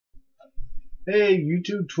Hey,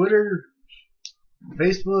 YouTube, Twitter,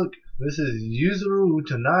 Facebook. This is Yuzuru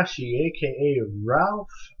Utanashi, aka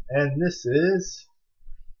Ralph, and this is.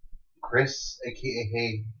 Chris, aka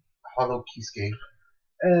Hey, Hollow Kisuke.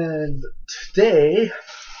 And today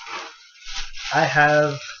I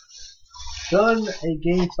have done a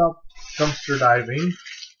GameStop dumpster diving.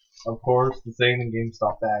 Of course, the same in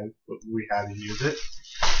GameStop bag, but we had to use it.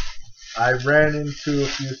 I ran into a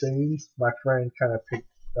few things my friend kind of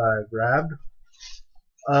grabbed.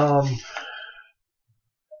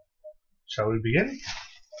 Shall we begin?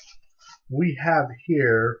 We have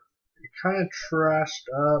here a kind of trashed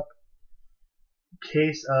up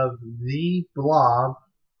case of The Blob.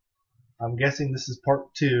 I'm guessing this is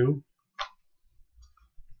part 2.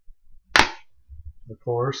 Of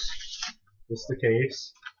course, this is the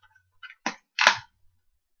case.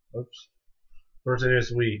 Oops. First it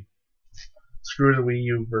is Wii. Screw the Wii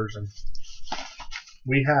U version.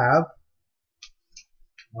 We have.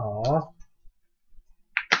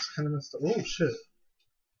 It's kind of messed up. Oh shit.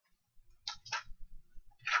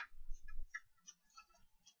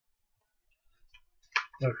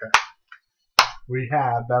 Okay. We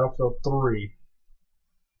have Battlefield 3.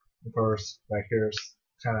 Of course, back here is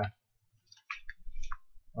kind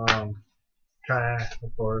of,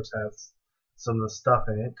 of course, has some of the stuff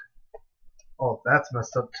in it. Oh, that's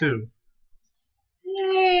messed up too.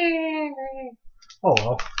 Oh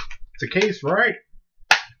well, it's a case, right?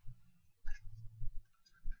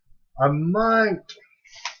 I might.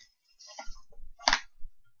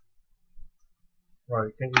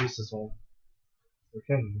 Right, can't use this one. Or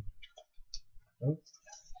can you? Oh.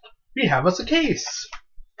 We have us a case!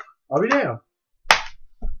 I'll be damned.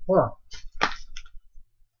 Hold on.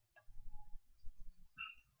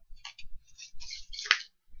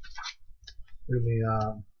 Let me,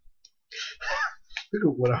 look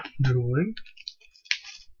at what I'm doing.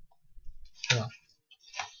 Hold on.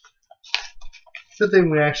 Good thing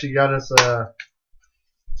we actually got us a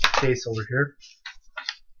case over here.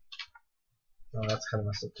 Oh, that's kind of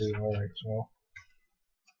messed up too. Alright, well.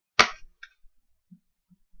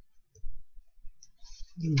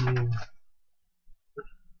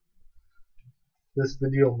 This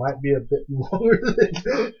video might be a bit longer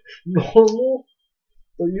than normal,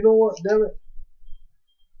 but you know what, damn it.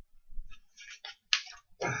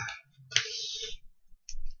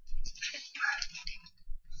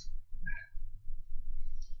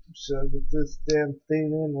 Should I get this damn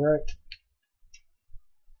thing in right?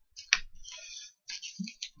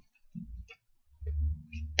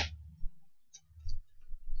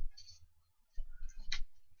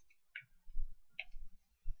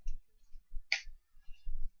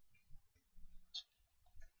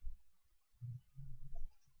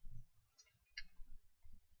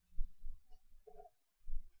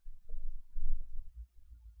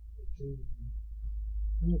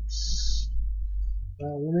 Oops.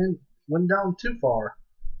 Went down too far.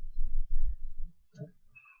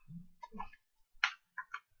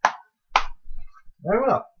 I don't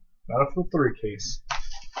know. Battlefield 3 case.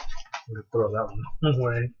 I'm gonna throw that one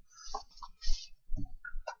away.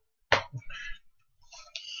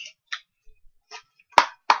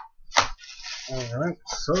 Alright,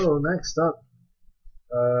 so next up,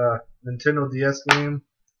 Nintendo DS game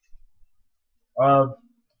of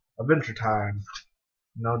Adventure Time.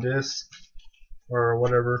 No disc or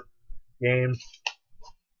whatever game.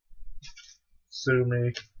 Sue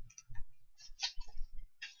me.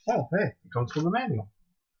 Oh, hey, it comes with a manual.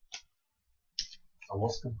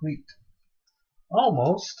 Almost complete.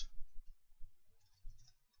 Almost.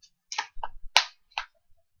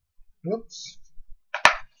 Whoops.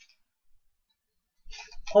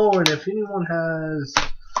 Oh, and if anyone has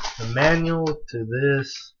the manual to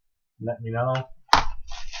this, let me know.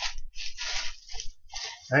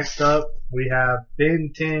 Next up, we have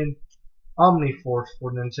Ben 10 Omniforce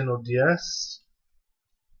for Nintendo DS.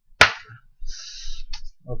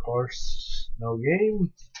 Of course, no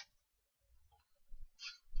game.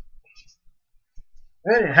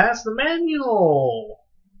 And it has the manual!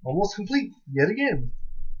 Almost complete, yet again.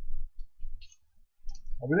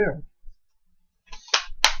 Over there.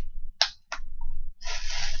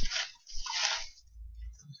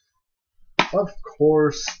 Of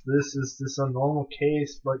course, this is this a normal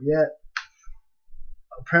case, but yet,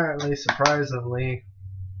 apparently, surprisingly,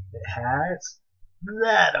 it has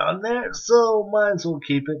that on there, so might as well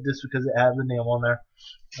keep it just because it has the name on there.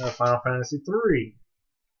 Final Fantasy 3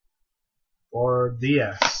 or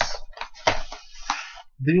DS.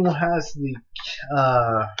 Then one has the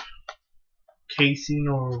casing,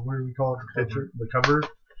 or what do we call it, the picture, the cover,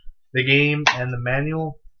 the game, and the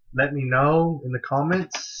manual. Let me know in the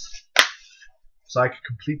comments so I can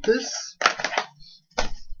complete this.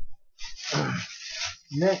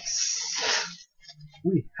 Next,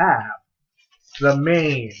 we have the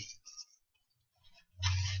main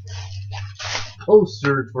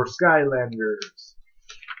posters for Skylanders.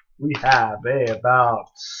 We have about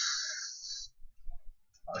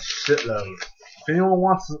a shitload. If anyone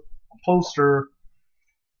wants a poster,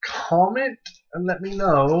 comment and let me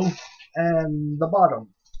know. And the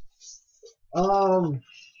bottom.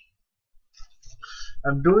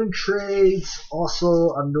 I'm doing trades. Also,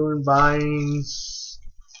 I'm doing buyings.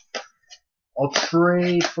 I'll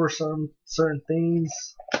trade for some certain things,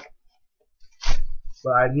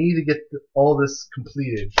 but I need to get all this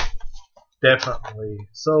completed. Definitely.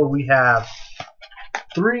 So we have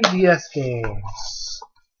 3 DS games,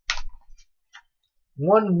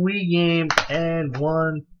 1 Wii game, and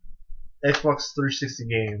 1 Xbox 360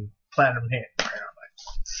 game. Platinum hit, apparently.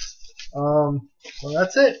 So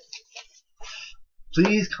that's it.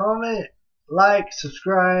 Please comment, like,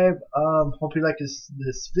 subscribe. Hope you like this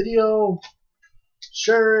video.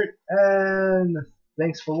 Share it, and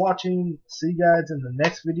thanks for watching. See you guys in the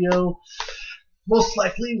next video. Most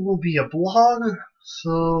likely will be a blog.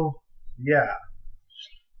 So yeah.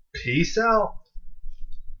 Peace out.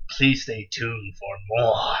 Please stay tuned for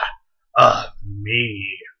more of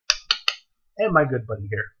me and my good buddy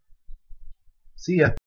here. See ya.